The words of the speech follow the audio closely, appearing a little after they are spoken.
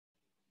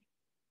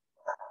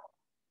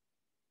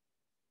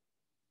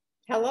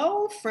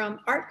Hello from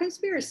Art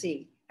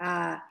Conspiracy,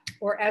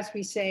 or as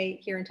we say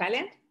here in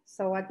Thailand,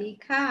 Sawadee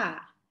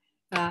ka.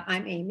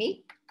 I'm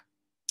Amy,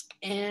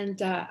 and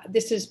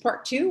this is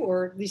part two,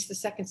 or at least the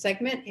second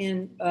segment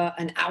in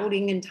an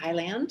outing in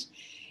Thailand.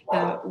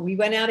 We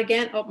went out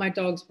again. Oh, my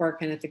dog's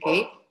barking at the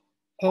gate.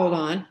 Hold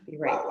on, be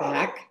right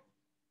back.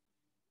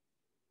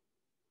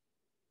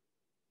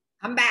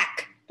 I'm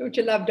back. Don't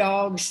you love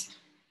dogs?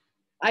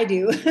 I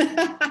do.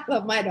 I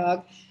love my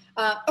dog.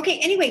 Okay,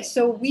 anyway,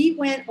 so we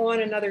went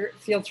on another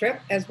field trip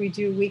as we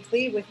do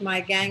weekly with my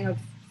gang of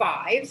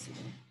five.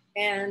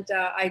 And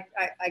I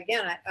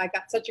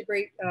got such a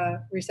great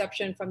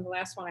reception from the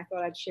last one. I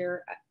thought I'd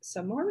share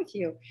some more with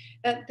you.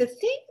 The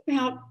thing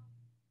about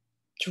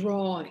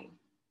drawing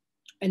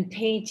and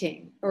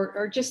painting,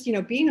 or just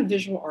being a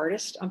visual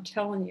artist, I'm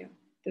telling you,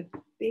 the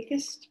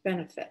biggest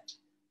benefit,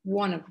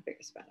 one of the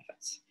biggest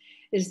benefits,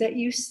 is that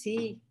you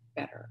see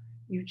better.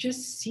 You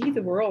just see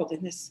the world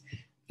in this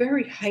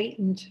very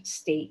heightened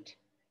state.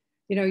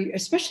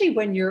 Especially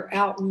when you're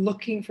out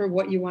looking for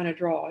what you want to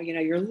draw.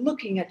 You're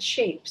looking at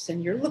shapes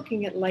and you're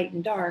looking at light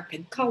and dark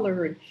and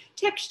color and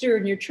texture,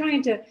 and you're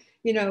trying to,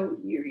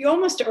 you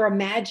almost are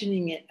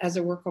imagining it as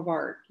a work of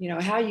art,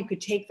 how you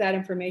could take that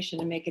information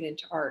and make it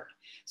into art.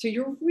 So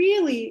you're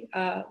really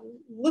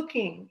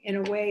looking in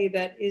a way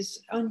that is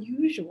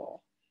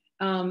unusual.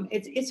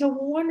 It's a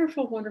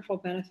wonderful, wonderful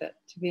benefit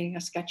to being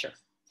a sketcher.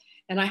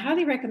 And I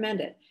highly recommend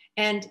it.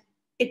 And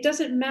it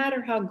doesn't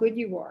matter how good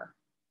you are,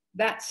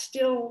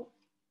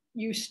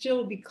 you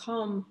still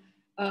become,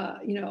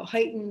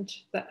 heightened,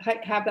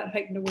 have that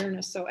heightened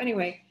awareness. So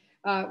anyway,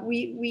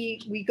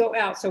 we go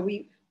out. So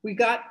we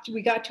got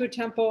to a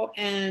temple,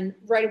 and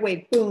right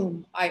away,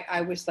 boom!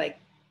 I was like,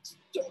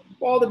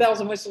 all the bells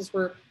and whistles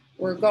were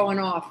going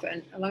off.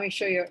 And let me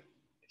show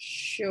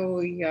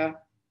you.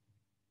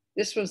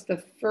 This was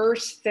the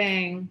first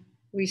thing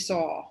we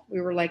saw. We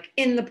were like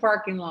in the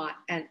parking lot,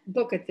 and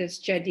look at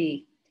this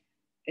Jedi.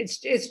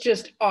 It's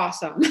just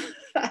awesome.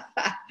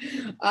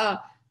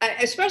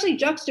 Especially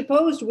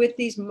juxtaposed with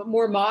these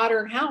more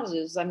modern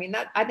houses. I mean,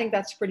 I think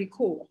that's pretty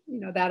cool.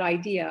 That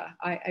idea.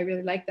 I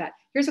really like that.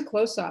 Here's a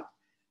close-up.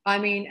 I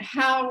mean,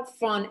 how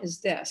fun is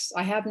this?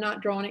 I have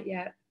not drawn it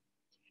yet.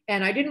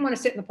 And I didn't want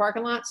to sit in the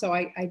parking lot, so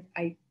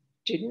I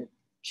didn't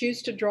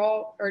choose to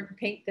draw or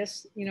paint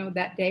this,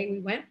 that day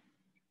we went.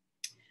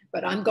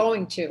 But I'm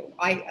going to.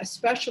 I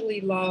especially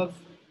love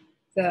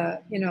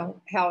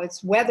how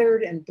it's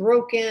weathered and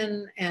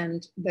broken,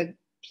 and the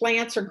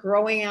plants are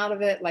growing out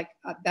of it like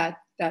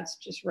that's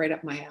just right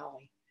up my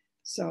alley.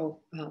 So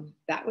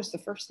that was the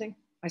first thing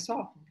I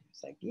saw.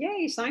 It's like,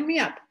 yay, sign me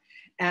up.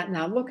 And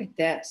now look at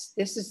this.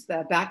 This is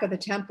the back of the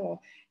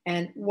temple.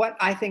 And what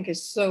I think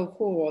is so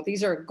cool,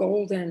 these are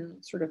golden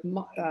sort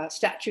of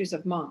statues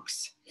of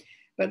monks.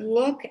 But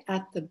look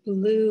at the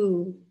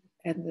blue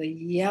and the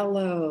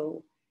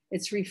yellow.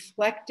 It's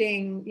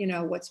reflecting,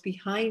 what's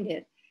behind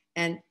it.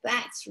 And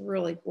that's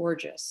really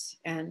gorgeous.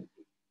 And,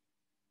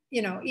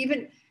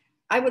 even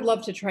I would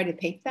love to try to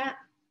paint that.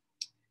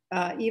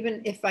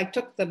 Even if I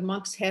took the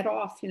monk's head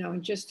off,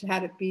 and just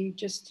had it be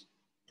just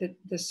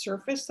the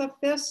surface of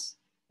this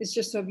is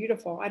just so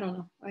beautiful. I don't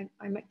know.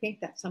 I might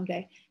paint that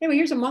someday. Anyway,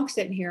 here's a monk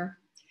sitting here.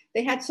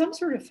 They had some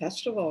sort of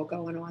festival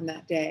going on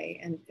that day,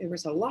 and there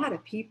was a lot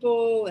of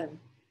people and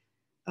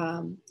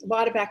a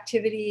lot of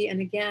activity. And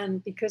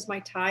again, because my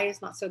Thai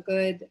is not so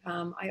good,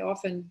 I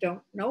often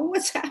don't know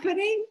what's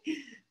happening,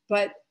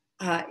 but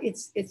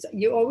it's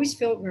you always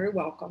feel very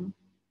welcome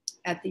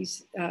at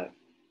these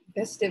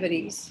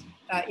festivities.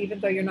 Even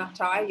though you're not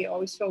Thai, you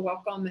always feel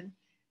welcome. And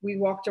we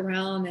walked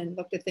around and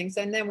looked at things,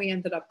 and then we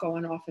ended up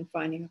going off and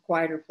finding a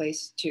quieter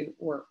place to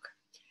work.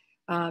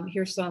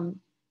 Here's some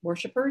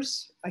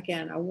worshipers.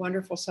 Again, a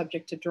wonderful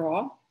subject to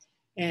draw.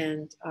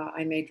 And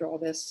I may draw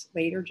this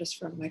later just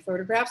from my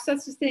photographs.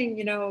 That's the thing,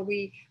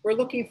 we're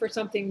looking for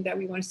something that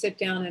we want to sit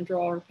down and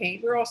draw or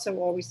paint. We're also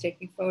always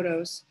taking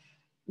photos.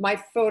 My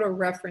photo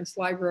reference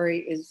library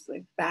is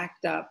like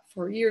backed up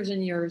for years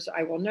and years.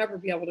 I will never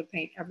be able to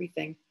paint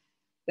everything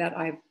that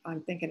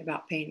I'm thinking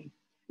about painting.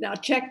 Now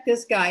check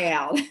this guy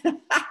out.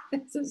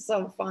 This is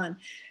so fun.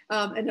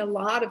 And a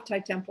lot of Thai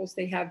temples,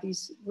 they have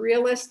these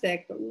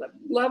realistic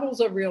levels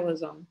of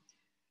realism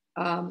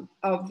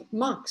of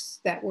monks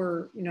that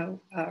were,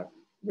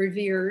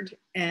 revered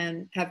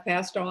and have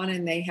passed on,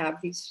 and they have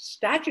these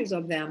statues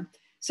of them.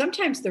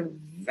 Sometimes they're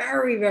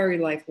very, very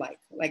lifelike,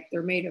 like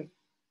they're made of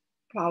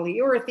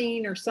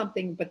polyurethane or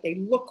something, but they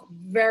look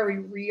very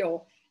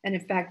real. And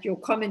in fact, you'll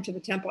come into the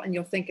temple and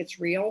you'll think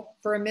it's real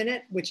for a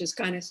minute, which is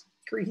kind of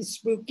pretty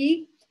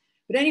spooky.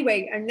 But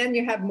anyway, and then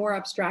you have more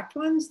abstract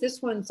ones.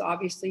 This one's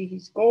obviously,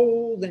 he's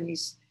gold and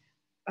he's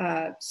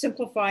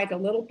simplified a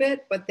little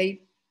bit, but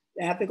they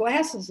have the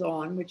glasses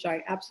on, which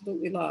I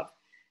absolutely love.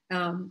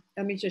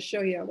 Let me just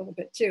show you a little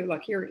bit too.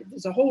 Look here,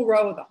 there's a whole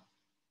row of them.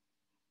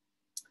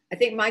 I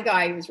think my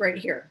guy was right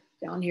here,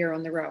 down here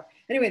on the row.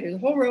 Anyway, there's a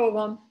whole row of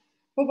them, a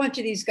whole bunch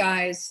of these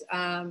guys.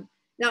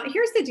 Now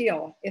here's the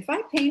deal. If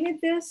I painted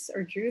this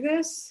or drew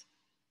this,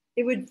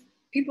 it would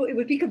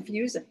be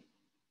confusing.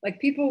 Like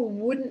people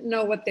wouldn't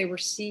know what they were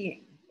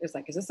seeing. It's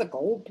like, is this a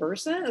gold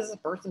person? Is this a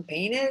person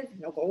painted?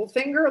 No gold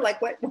finger?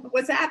 Like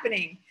what's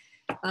happening?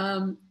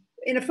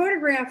 In a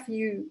photograph,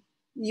 you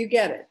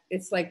get it.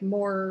 It's like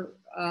more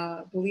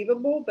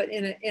believable, but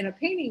in a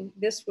painting,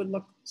 this would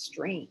look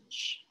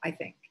strange, I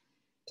think.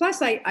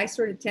 Plus, I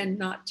sort of tend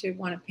not to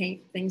want to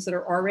paint things that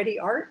are already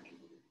art.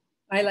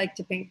 I like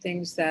to paint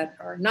things that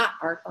are not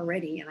art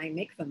already, and I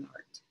make them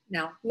art.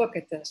 Now, look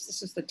at this.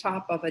 This is the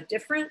top of a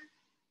different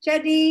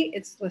teddy.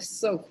 It's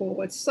just so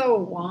cool. It's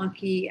so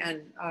wonky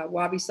and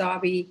Wabi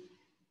Sabi.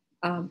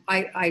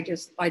 I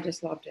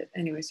just loved it.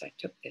 Anyways, I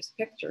took this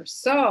picture.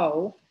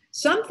 So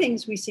some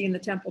things we see in the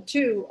temple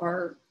too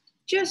are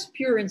just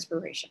pure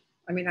inspiration.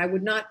 I mean, I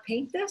would not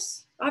paint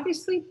this,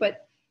 obviously,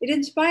 but it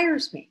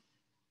inspires me.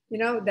 You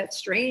know, that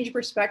strange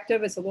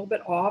perspective is a little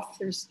bit off.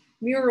 There's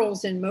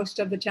murals in most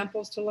of the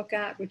temples to look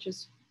at, which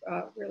is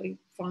really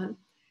fun.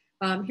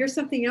 Here's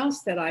something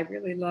else that I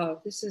really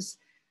love. This is,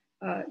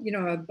 you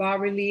know, a bas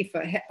relief,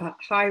 a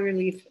high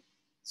relief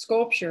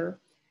sculpture,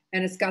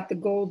 and it's got the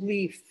gold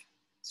leaf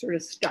sort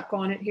of stuck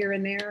on it here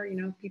and there. You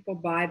know, people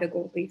buy the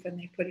gold leaf and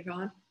they put it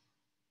on.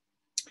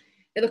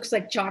 It looks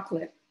like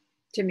chocolate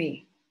to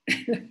me.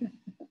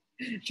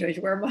 Shows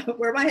you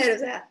where my head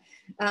is at.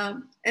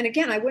 And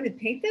again, I wouldn't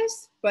paint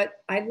this, but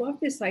I love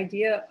this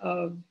idea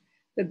of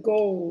the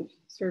gold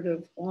sort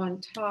of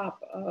on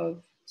top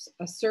of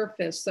a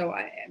surface. So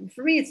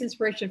for me, it's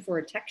inspiration for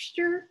a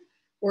texture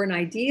or an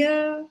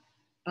idea.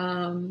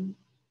 I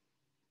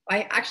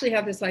actually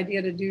have this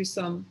idea to do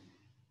some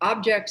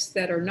objects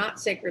that are not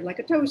sacred, like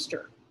a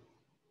toaster,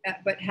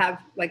 but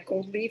have like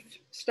gold leaf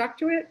stuck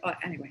to it.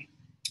 Anyway,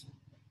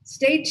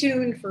 stay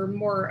tuned for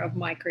more of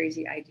my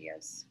crazy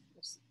ideas.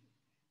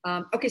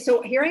 Okay,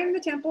 so here I am in the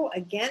temple.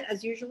 Again,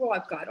 as usual,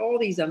 I've got all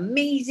these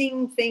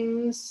amazing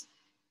things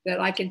that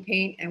I can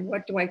paint. And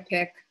what do I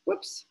pick?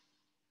 Whoops,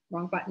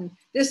 wrong button.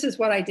 This is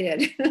what I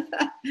did.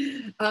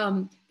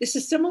 This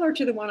is similar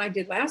to the one I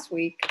did last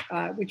week,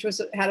 which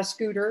had a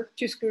scooter,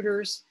 2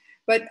 scooters.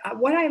 But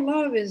what I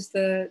love is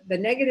the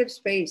negative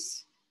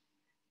space,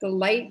 the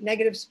light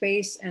negative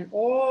space, and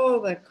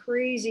all the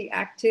crazy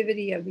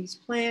activity of these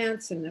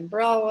plants and the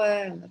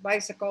umbrella and the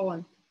bicycle.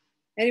 And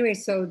anyway,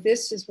 so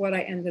this is what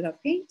I ended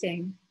up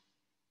painting.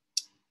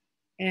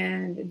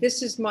 And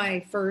this is my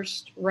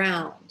first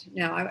round.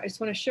 Now, I just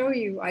want to show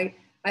you, I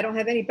don't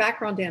have any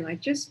background in. I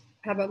just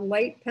have a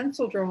light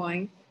pencil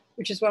drawing,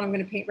 which is what I'm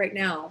going to paint right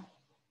now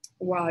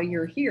while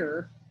you're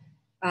here.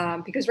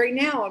 Because right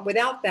now,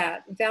 without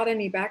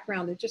any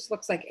background, it just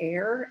looks like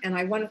air. And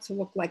I want it to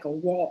look like a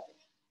wall,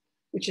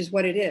 which is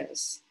what it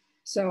is.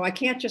 So I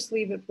can't just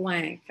leave it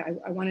blank.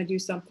 I want to do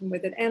something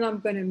with it. And I'm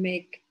going to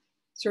make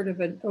sort of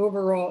an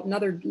overall,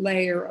 another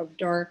layer of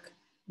dark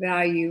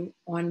value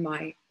on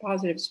my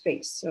positive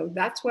space. So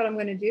that's what I'm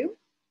going to do.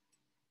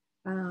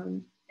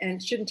 And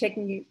it shouldn't take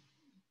me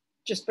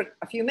just but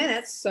a few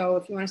minutes. So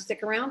if you want to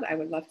stick around, I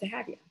would love to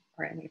have you.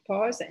 All right, I'm going to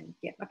pause and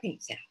get my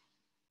paints out.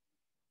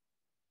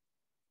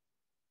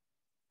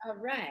 All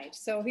right,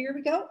 so here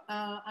we go.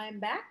 I'm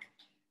back.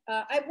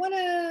 I want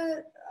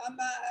to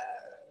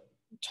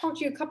talk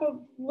to you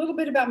a little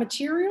bit about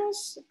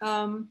materials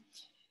and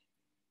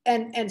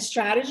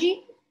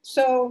strategy.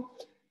 So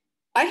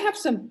I have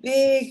some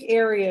big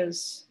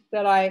areas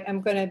that I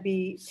am going to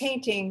be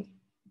painting,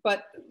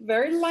 but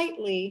very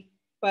lightly.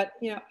 But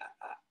you know,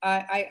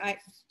 I'm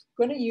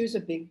going to use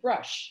a big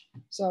brush.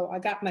 So I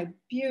got my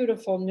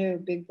beautiful new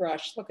big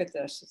brush. Look at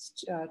this.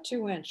 It's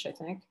 2-inch, I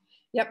think.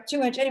 Yep,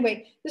 2-inch.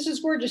 Anyway, this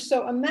is gorgeous.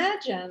 So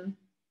imagine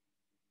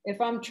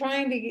if I'm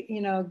trying to,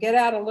 you know, get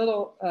out a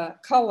little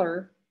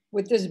color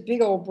with this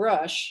big old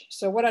brush.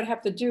 So what I'd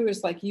have to do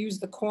is like use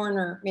the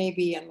corner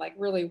maybe and like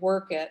really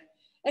work it.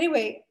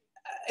 Anyway,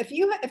 if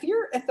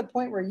you're at the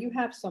point where you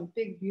have some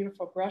big,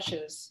 beautiful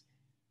brushes,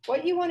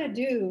 what you want to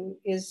do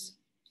is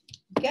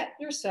get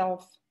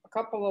yourself a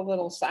couple of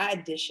little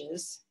side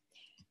dishes.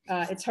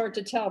 It's hard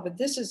to tell, but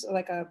this is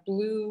like a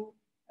blue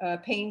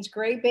Payne's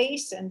gray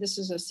base, and this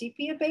is a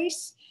sepia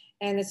base,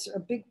 and it's a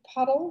big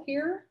puddle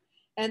here.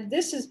 And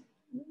this is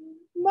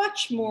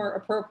much more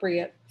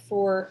appropriate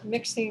for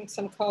mixing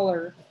some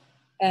color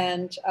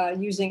and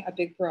using a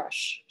big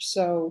brush.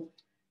 So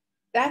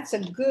that's a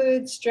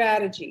good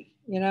strategy,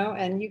 you know,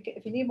 and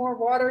if you need more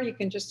water, you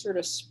can just sort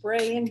of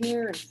spray in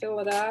here and fill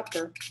it up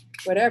or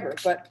whatever.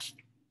 But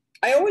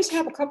I always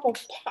have a couple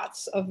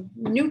pots of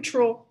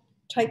neutral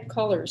type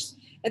colors.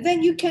 And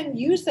then you can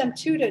use them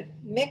too to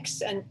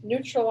mix and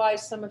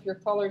neutralize some of your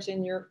colors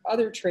in your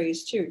other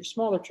trays too, your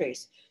smaller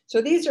trays. So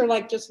these are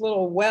like just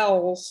little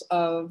wells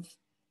of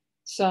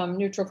some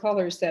neutral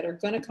colors that are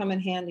going to come in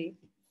handy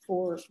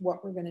for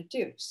what we're going to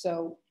do.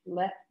 So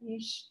let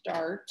me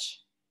start.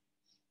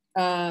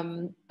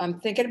 I'm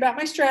thinking about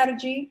my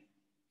strategy.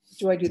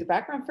 Do I do the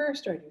background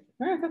first or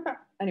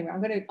anyway,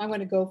 I'm going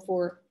to go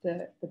for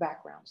the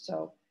background.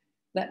 So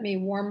let me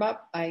warm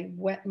up. I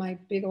wet my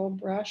big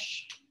old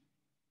brush.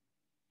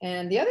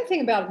 And the other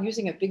thing about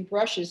using a big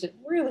brush is it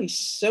really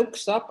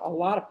soaks up a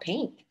lot of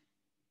paint,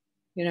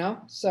 you know?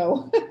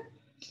 So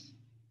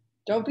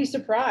don't be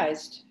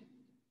surprised.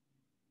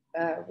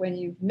 when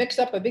you mix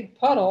up a big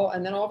puddle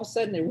and then all of a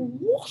sudden it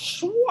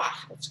whoosh,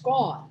 whoosh, it's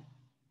gone.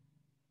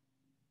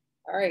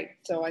 All right,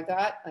 so I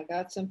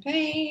got some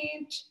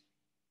paint.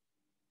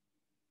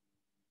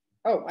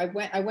 Oh, I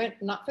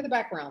went not for the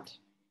background.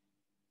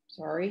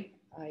 Sorry,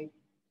 I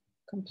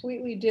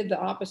completely did the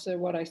opposite of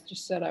what I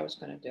just said I was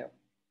going to do.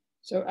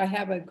 So I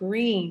have a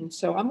green.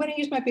 So I'm going to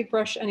use my big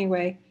brush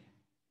anyway.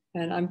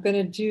 And I'm going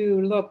to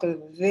do, look, a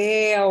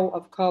veil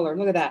of color.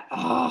 Look at that.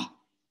 Ah,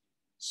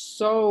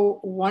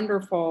 so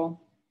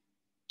wonderful.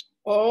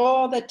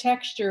 All the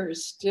texture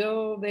is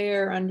still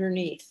there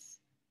underneath.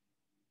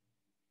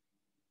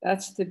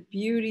 That's the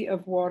beauty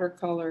of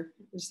watercolor,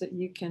 is that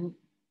you can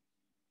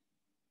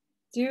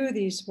do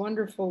these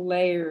wonderful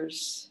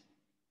layers.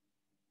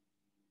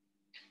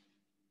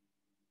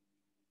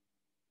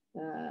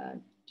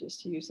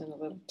 Just using a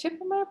little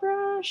tip of my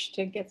brush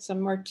to get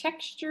some more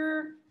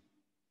texture.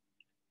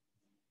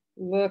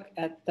 Look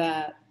at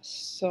that,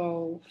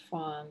 so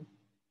fun.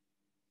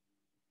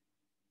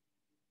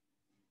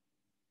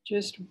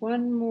 Just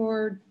one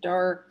more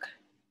dark.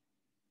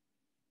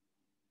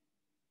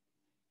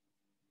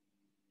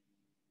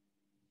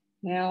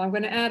 Now I'm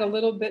going to add a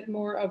little bit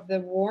more of the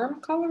warm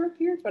color up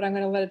here, but I'm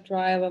going to let it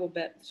dry a little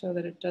bit so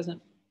that it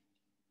doesn't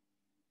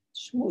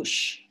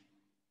smoosh.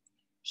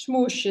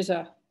 Smoosh is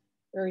a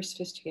very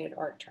sophisticated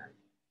art term.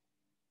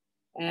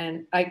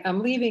 And I'm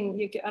leaving,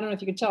 I don't know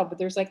if you can tell, but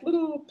there's like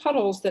little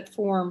puddles that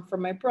form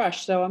from my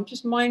brush. So I'm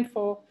just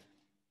mindful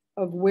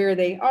of where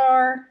they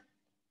are.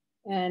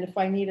 And if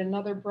I need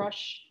another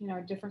brush, you know,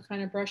 a different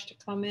kind of brush to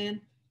come in,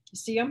 you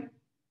see them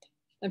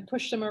and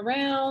push them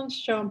around,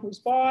 show them who's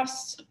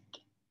boss.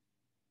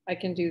 I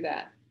can do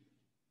that.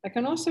 I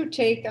can also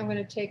take, I'm going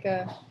to take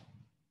a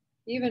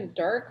even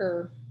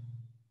darker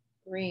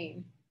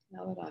green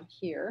now that I'm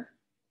here.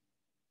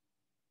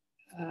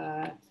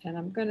 And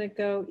I'm going to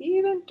go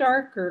even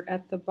darker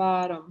at the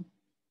bottom,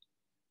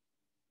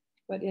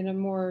 but in a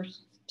more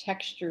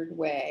textured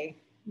way,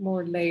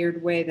 more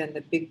layered way than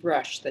the big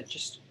brush that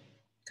just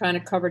kind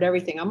of covered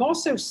everything. I'm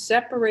also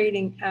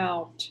separating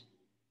out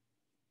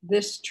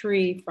this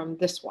tree from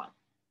this one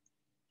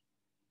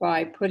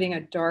by putting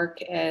a dark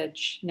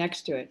edge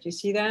next to it. Do you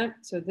see that?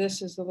 So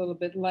this is a little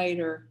bit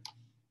lighter.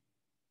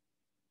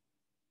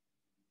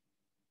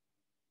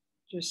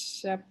 Just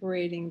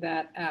separating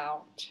that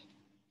out.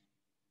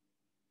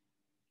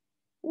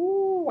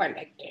 Ooh, I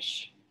like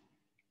this.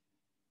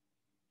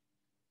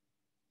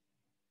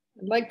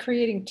 I like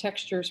creating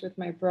textures with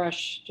my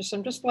brush.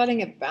 I'm just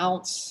letting it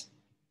bounce.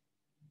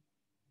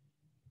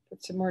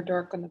 Put some more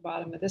dark on the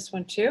bottom of this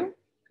one too,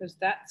 because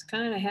that's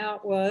kind of how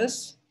it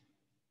was.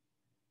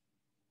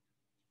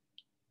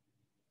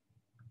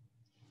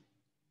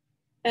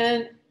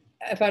 And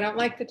if I don't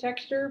like the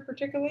texture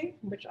particularly,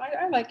 which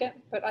I like it,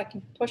 but I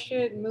can push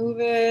it, move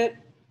it,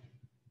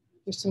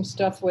 do some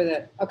stuff with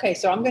it. Okay,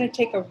 so I'm going to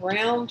take a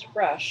round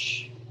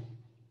brush,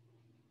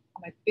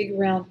 my big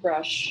round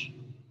brush,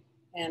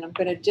 and I'm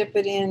going to dip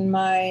it in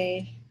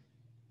my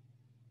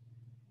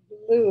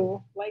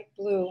blue, light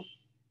blue,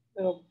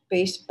 little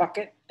base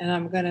bucket, and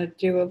I'm going to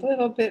do a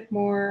little bit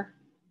more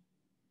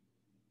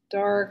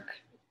dark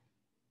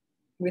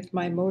with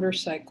my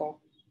motorcycle,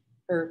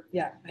 or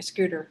yeah, my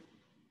scooter.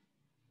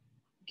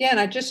 Again,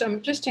 I'm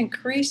just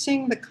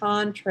increasing the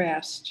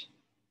contrast.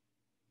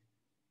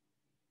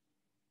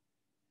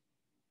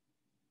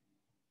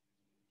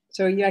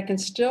 So yeah, I can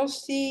still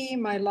see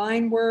my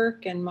line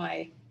work and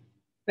my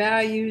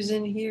values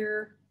in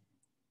here,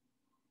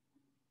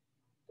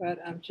 but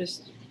I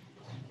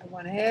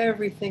want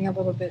everything a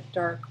little bit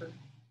darker,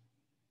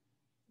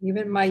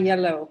 even my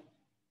yellow.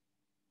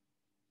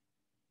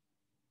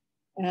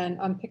 And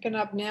I'm picking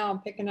up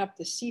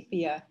the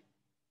sepia,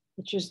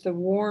 which is the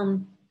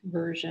warm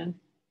version.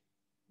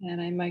 And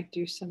I might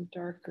do some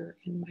darker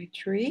in my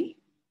tree.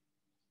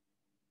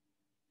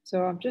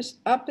 So I'm just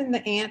up in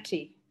the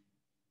ante.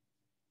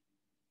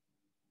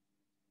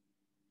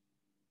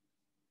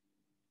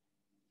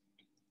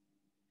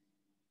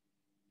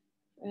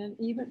 And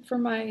even for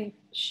my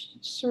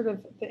sort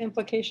of the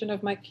implication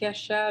of my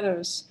cast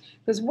shadows,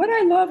 because what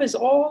I love is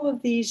all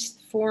of these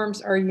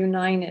forms are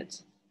united.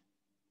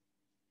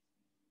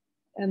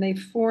 And they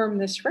form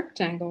this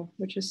rectangle,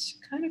 which is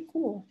kind of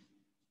cool.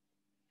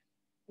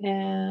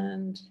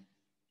 And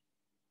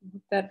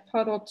that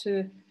puddle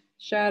to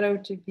shadow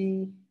to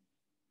be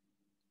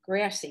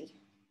grassy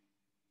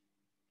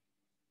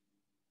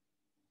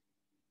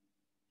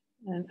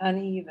and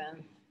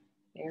uneven.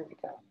 There we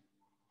go.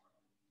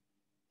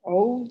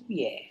 Oh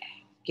yeah,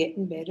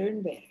 getting better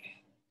and better.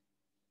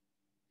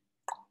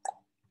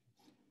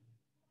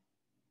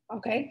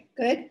 Okay,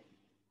 good.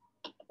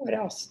 What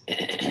else?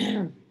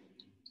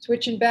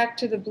 Switching back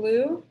to the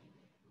blue,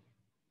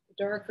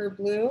 darker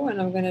blue, and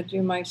I'm going to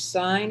do my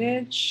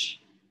signage.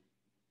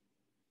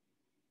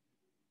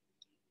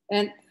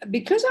 And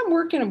because I'm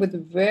working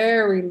with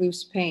very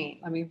loose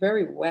paint, I mean,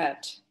 very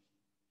wet,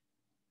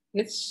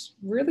 it's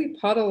really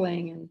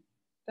puddling, and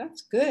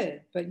that's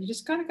good, but you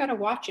just kind of got to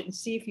watch it and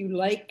see if you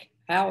like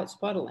how it's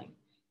puddling.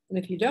 And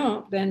if you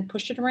don't, then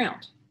push it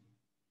around.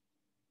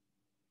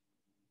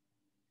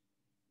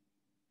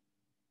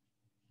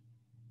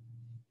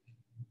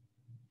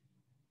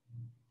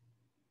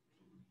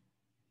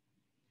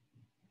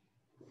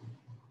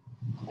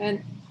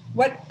 And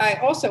what I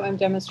also am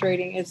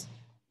demonstrating is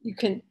you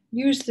can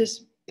use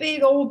this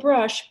big old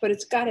brush, but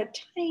it's got a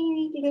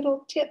tiny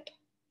little tip.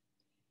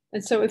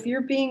 And so if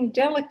you're being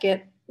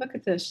delicate, look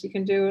at this, you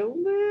can do a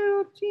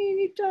little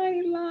teeny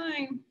tiny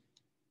line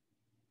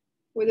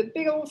with a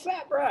big old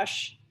fat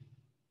brush.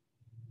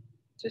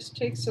 Just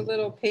takes a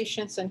little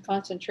patience and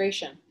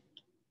concentration.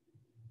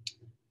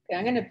 Okay,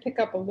 I'm going to pick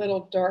up a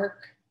little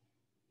dark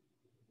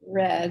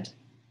red.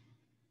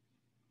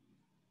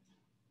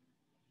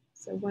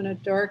 So I want to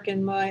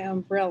darken my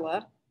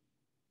umbrella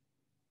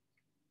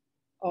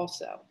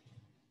also.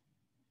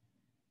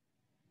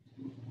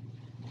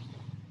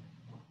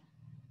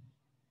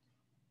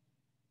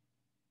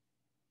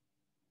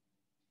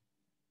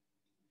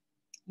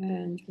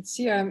 And you can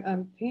see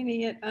I'm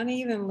painting it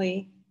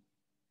unevenly,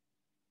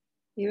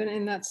 even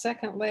in that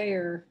second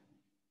layer,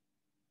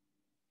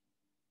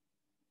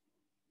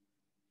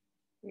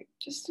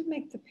 just to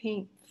make the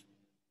paint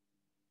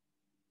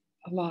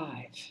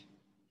alive.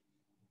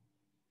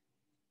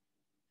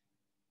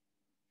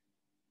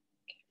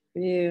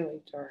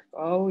 Really dark.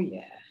 Oh,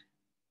 yeah.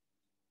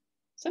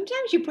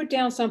 Sometimes you put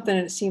down something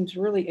and it seems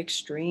really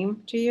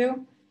extreme to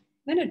you.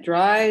 Then it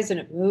dries and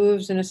it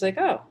moves and it's like,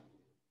 oh,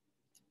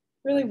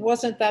 really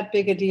wasn't that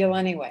big a deal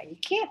anyway. You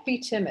can't be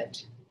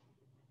timid.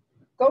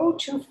 Go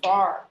too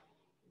far.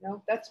 You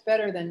know, that's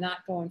better than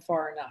not going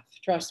far enough.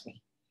 Trust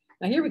me.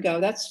 Now here we go.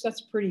 That's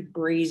pretty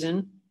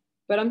brazen.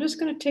 But I'm just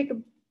going to take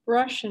a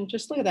brush and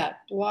just look at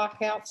that.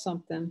 Block out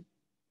something.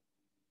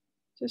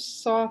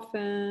 Just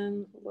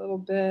soften a little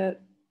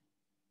bit.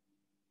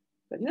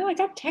 But no, I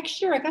got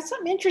texture. I got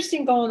something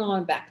interesting going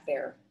on back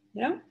there,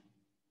 you know?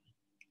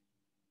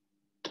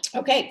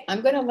 Okay,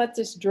 I'm going to let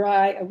this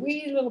dry a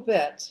wee little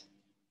bit.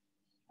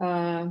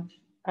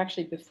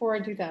 Actually, before I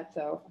do that,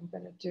 though, I'm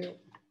going to do,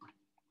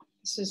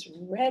 this is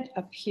red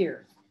up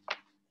here.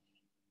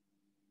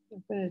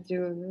 I'm going to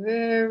do a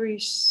very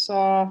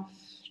soft,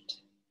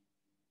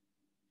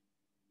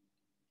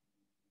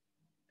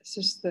 this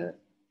is the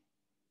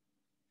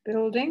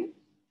building.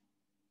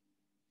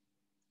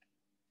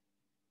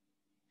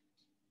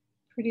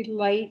 Pretty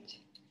light.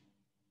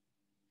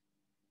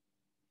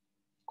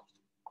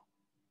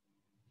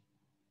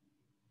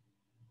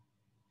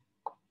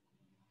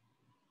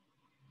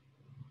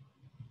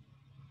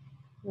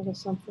 A little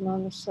something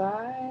on the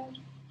side.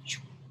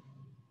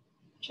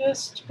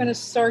 Just going to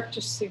start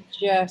to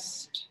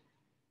suggest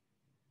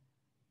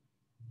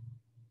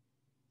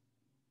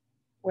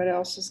what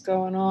else is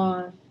going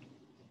on.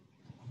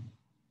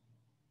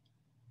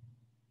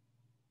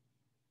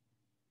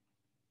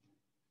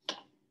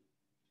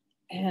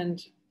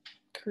 And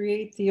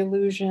create the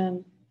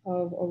illusion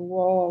of a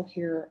wall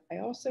here. I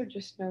also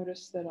just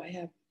noticed that I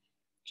have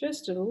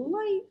just a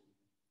light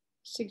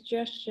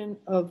suggestion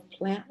of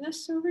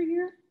plantness over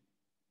here,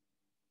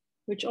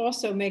 which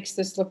also makes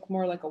this look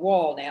more like a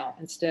wall now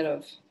instead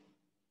of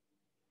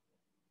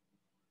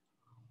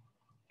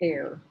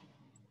air.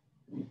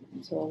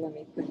 So let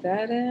me put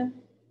that in.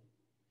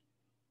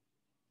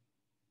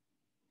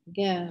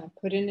 Again, I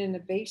put it in the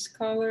base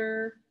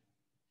color.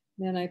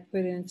 Then I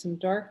put in some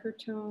darker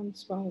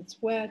tones while it's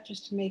wet,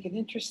 just to make it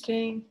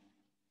interesting.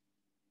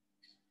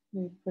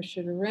 Let me push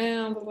it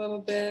around a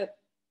little bit.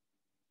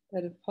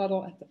 Let it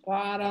puddle at the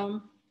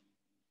bottom.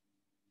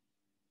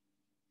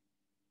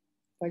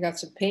 If I got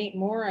some paint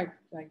more, I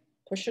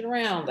push it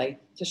around, I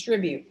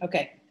distribute.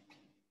 Okay,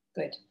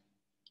 good.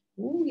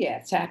 Ooh, yeah,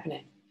 it's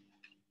happening.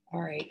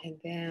 All right, and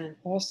then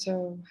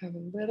also have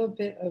a little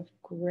bit of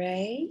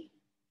gray.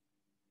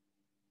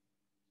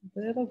 A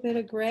little bit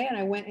of gray, and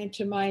I went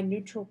into my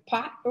neutral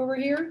pot over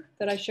here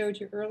that I showed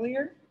you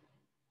earlier.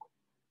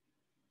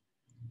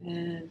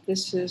 And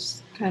this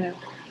is kind of,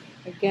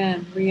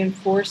 again,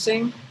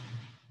 reinforcing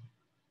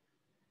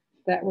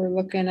that we're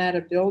looking at a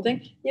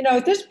building. You know,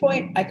 at this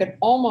point, I could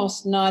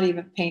almost not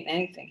even paint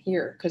anything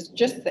here because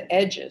just the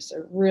edges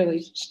are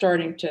really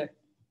starting to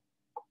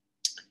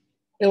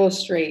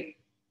illustrate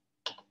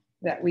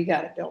that we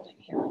got a building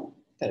here,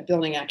 got a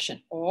building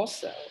action.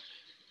 Also,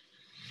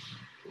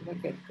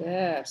 look at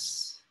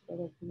this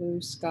little blue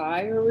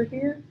sky over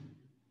here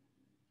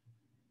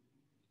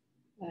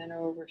and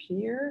over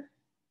here.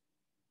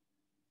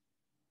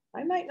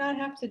 I might not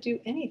have to do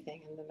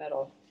anything in the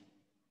middle.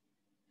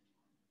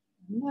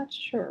 I'm not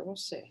sure, we'll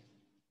see.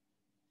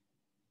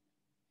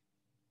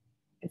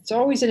 It's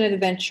always an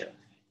adventure.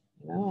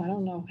 You know, I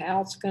don't know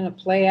how it's gonna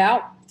play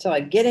out until I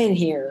get in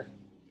here.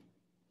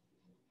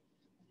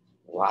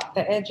 Lock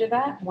the edge of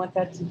that, I want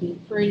that to be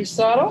pretty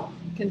subtle.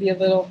 It can be a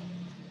little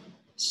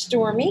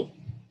stormy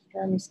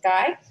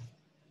sky.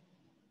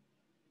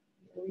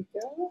 There we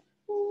go,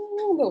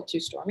 a little too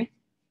stormy.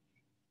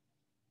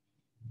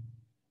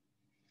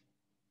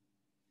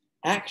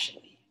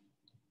 Actually,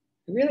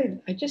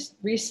 I just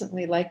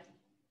recently liked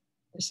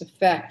this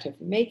effect of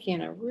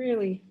making a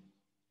really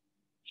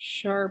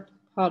sharp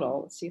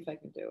puddle. Let's see if I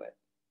can do it.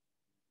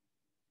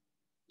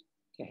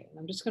 Okay,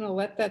 I'm just going to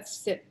let that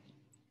sit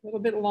a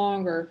little bit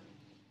longer.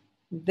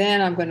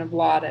 Then I'm going to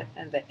blot it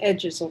and the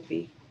edges will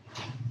be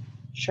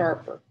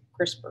sharper,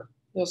 crisper.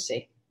 You'll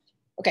see.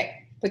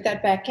 Okay, Put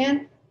that back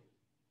in.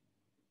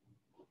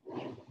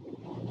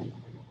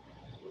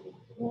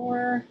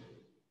 More.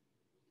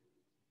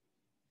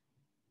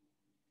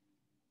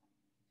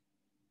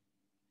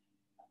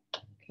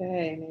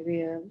 Okay,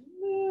 maybe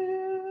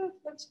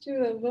let's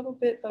do a little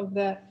bit of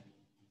that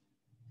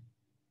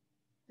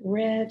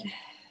red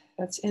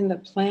that's in the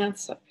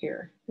plants up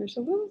here. There's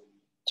a little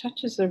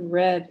touches of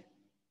red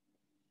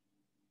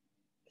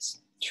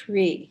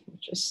tree,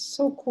 which is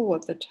so cool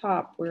at the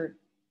top where it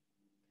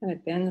kind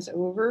of bends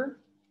over.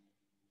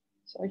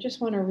 So I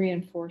just want to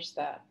reinforce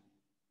that.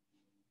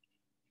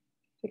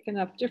 Picking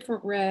up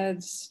different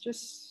reds,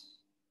 just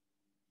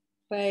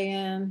play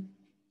in.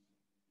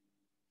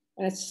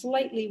 And it's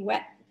slightly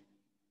wet,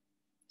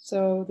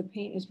 so the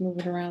paint is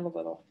moving around a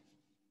little.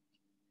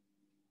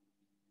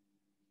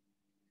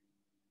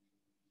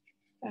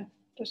 Yeah,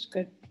 just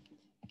good.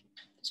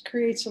 This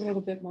creates a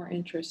little bit more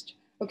interest.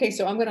 Okay,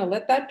 so I'm gonna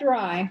let that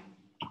dry,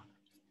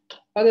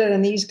 other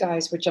than these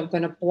guys, which I'm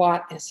gonna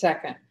blot in a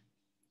second.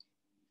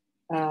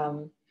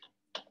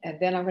 And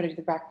then I'm gonna do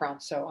the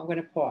background, so I'm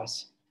gonna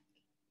pause.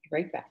 Be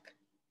right back.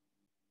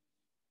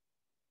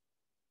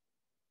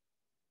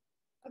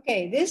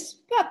 Okay, this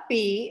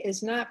puppy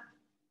is not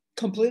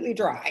completely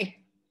dry,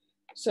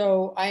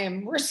 so I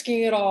am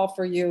risking it all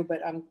for you,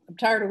 but I'm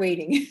tired of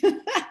waiting.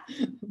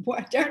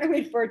 I'm tired of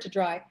waiting for it to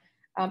dry.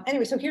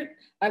 Anyway, so here,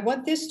 I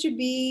want this to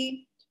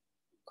be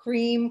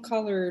cream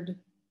colored.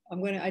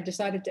 I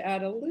decided to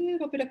add a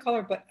little bit of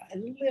color, but a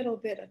little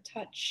bit, a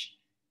touch.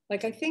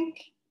 Like I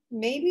think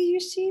maybe you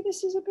see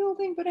this is a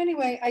building, but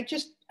anyway,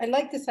 I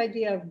like this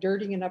idea of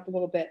dirtying it up a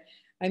little bit.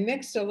 I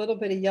mixed a little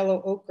bit of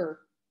yellow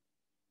ochre,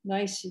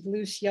 nice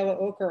loose yellow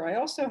ochre. I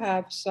also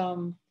have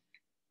some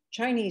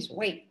Chinese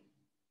white.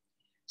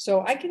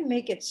 So I can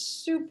make it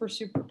super,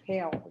 super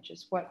pale, which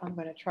is what I'm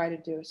going to try to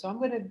do. So I'm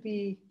going to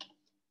be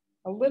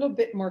a little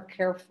bit more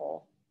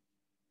careful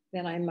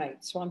than I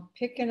might. So I'm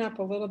picking up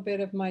a little bit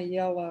of my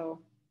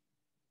yellow.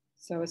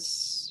 So it's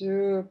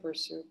super,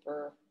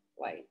 super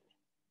light.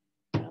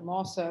 And I'm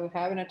also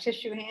having a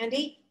tissue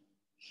handy.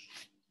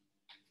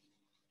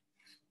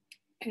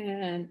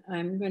 And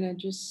I'm going to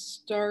just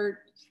start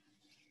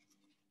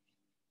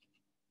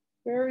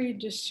very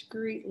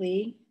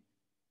discreetly.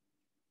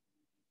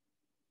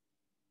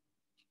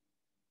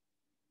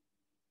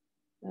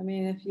 I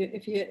mean,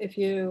 if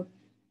you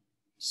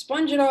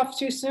sponge it off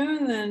too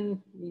soon,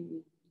 then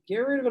you get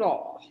rid of it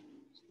all.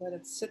 Let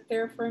it sit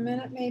there for a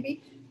minute,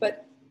 maybe.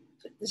 But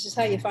this is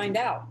how you find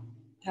out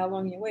how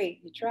long you wait.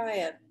 You try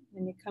it,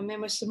 and you come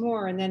in with some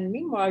more, and then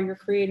meanwhile you're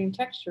creating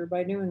texture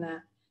by doing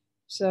that.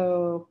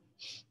 So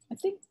I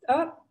think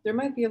there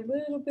might be a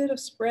little bit of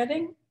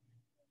spreading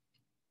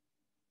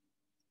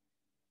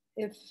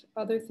if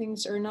other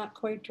things are not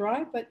quite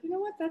dry, but you know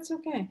what? That's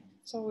okay.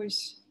 It's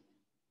always,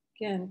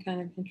 again,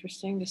 kind of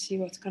interesting to see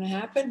what's going to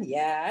happen.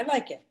 Yeah, I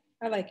like it.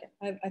 I like it.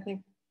 I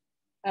think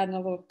adding a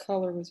little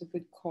color was a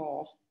good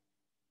call.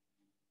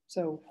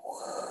 So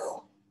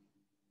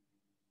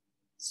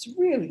it's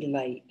really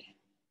light.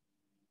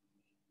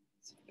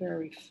 It's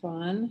very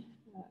fun.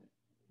 I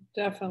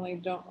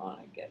definitely don't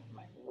want to get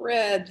my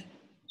red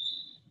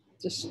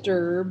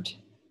disturbed.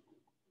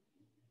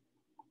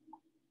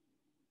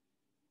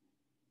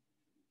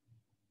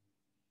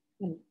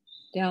 And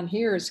down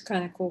here is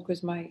kind of cool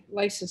because my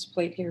license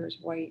plate here is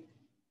white.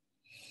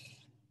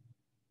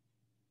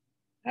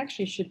 I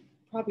actually should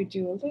probably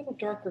do a little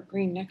darker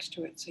green next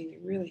to it so you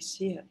really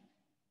see it.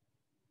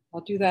 I'll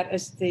do that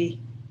as the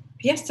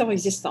pièce de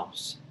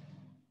résistance.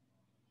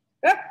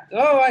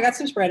 Oh, I got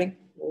some spreading.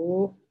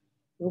 Oh,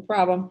 no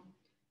problem.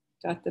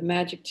 Got the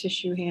magic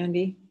tissue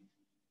handy.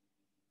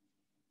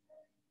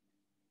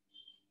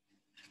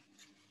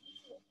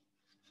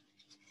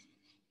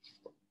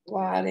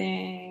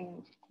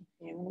 Blotting,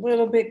 being a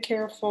little bit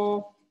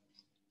careful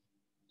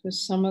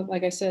because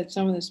like I said,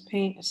 some of this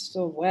paint is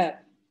still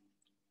wet.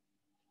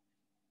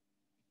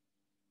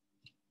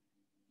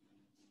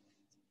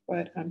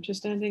 But I'm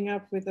just ending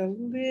up with a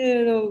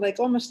little, like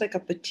almost like a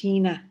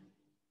patina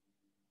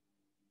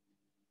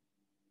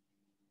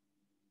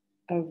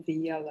of the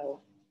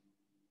yellow.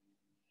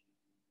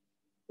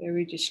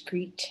 Very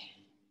discreet.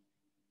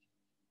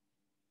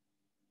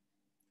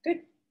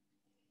 Good.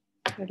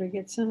 Better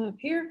get some up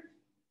here.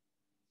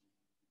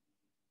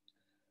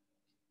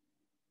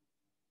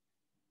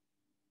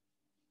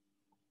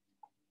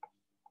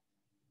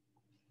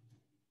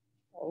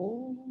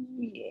 Oh,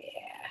 yeah.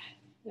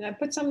 And I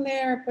put some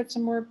there, put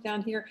some more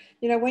down here.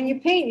 You know, when you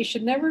paint, you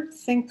should never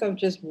think of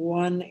just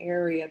one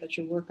area that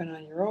you're working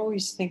on. You're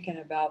always thinking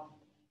about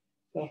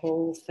the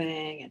whole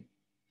thing and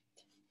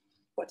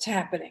what's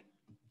happening.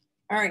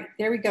 All right,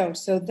 there we go.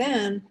 So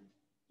then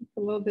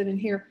a little bit in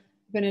here,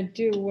 I'm going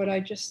to do what I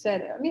just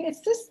said. I mean,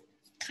 it's this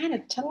kind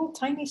of little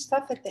tiny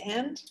stuff at the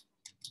end.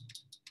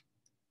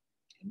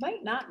 It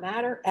might not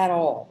matter at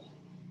all.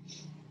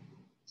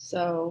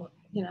 So,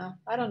 you know,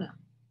 I don't know,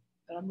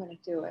 but I'm going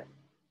to do it.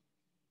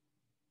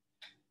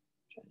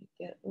 Try to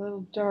get a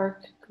little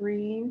dark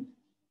green.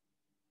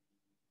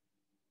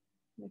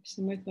 Mix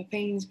them with my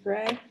Payne's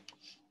gray.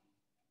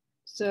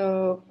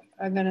 So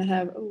I'm going to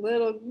have a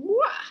little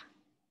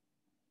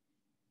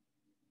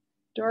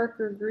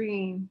darker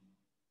green.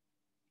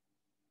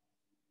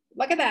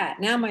 Look at that.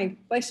 Now my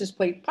license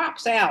plate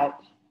pops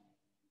out.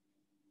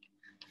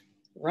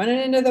 Running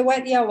into the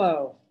wet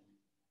yellow.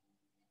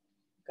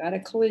 Got a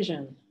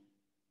collision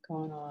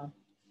going on.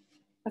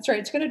 That's right.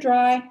 It's going to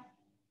dry.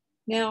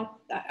 Now,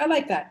 I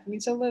like that. I mean,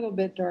 it's a little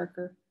bit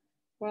darker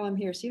while I'm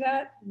here. See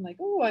that? I'm like,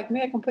 oh,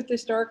 maybe I can put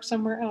this dark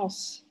somewhere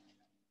else.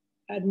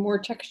 Add more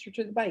texture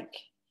to the bike.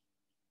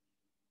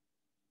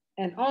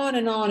 And on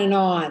and on and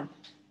on.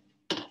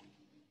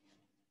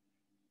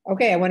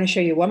 Okay, I want to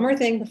show you one more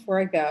thing before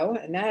I go,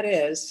 and that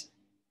is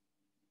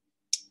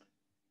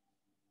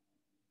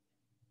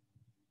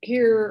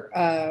here,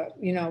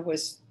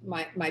 was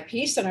my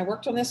piece, and I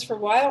worked on this for a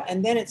while,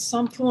 and then at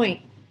some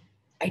point,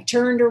 I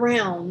turned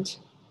around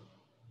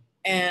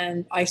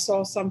and I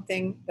saw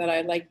something that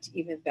I liked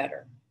even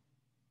better.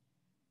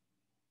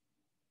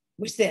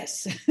 Was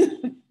this.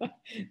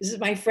 This is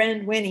my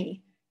friend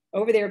Winnie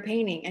over there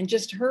painting, and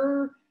just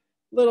her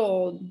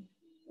little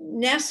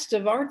nest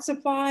of art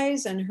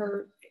supplies, and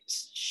her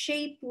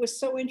shape was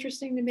so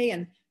interesting to me.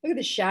 And look at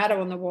the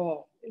shadow on the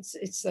wall.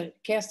 It's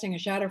casting a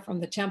shadow from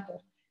the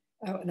temple,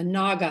 the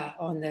Naga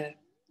on the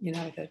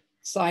the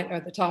side or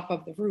the top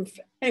of the roof.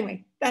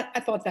 Anyway, I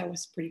thought that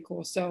was pretty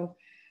cool. So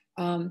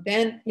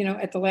then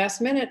at the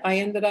last minute, I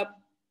ended up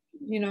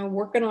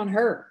working on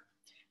her.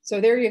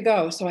 So there you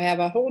go. So I have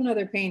a whole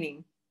nother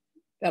painting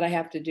that I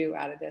have to do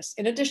out of this,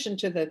 in addition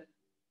to the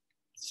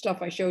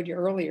stuff I showed you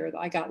earlier that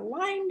I got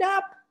lined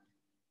up.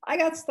 I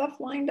got stuff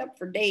lined up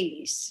for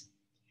days.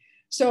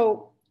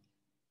 So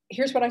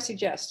here's what I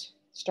suggest.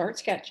 Start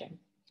sketching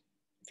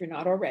if you're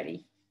not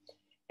already,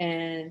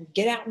 and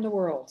get out in the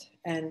world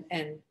and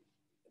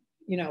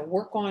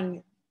work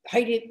on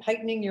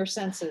heightening your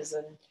senses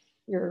and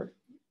your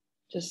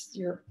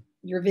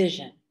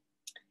vision,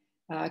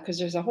 because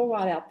there's a whole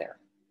lot out there.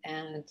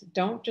 And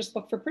don't just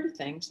look for pretty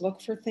things.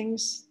 Look for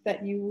things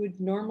that you would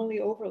normally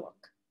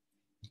overlook,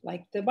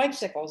 like the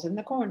bicycles in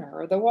the corner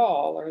or the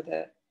wall or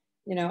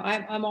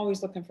I'm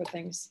always looking for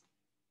things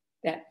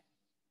that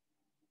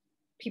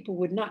people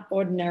would not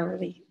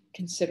ordinarily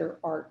consider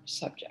art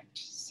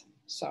subjects.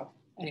 So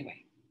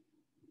anyway,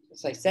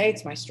 as I say,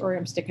 it's my story.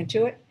 I'm sticking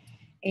to it.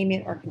 Amy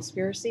at Art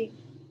Conspiracy.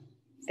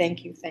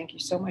 Thank you. Thank you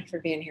so much for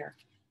being here.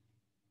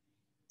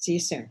 See you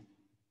soon.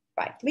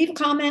 Bye. Leave a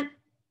comment.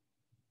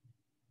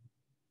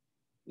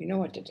 You know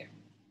what to do.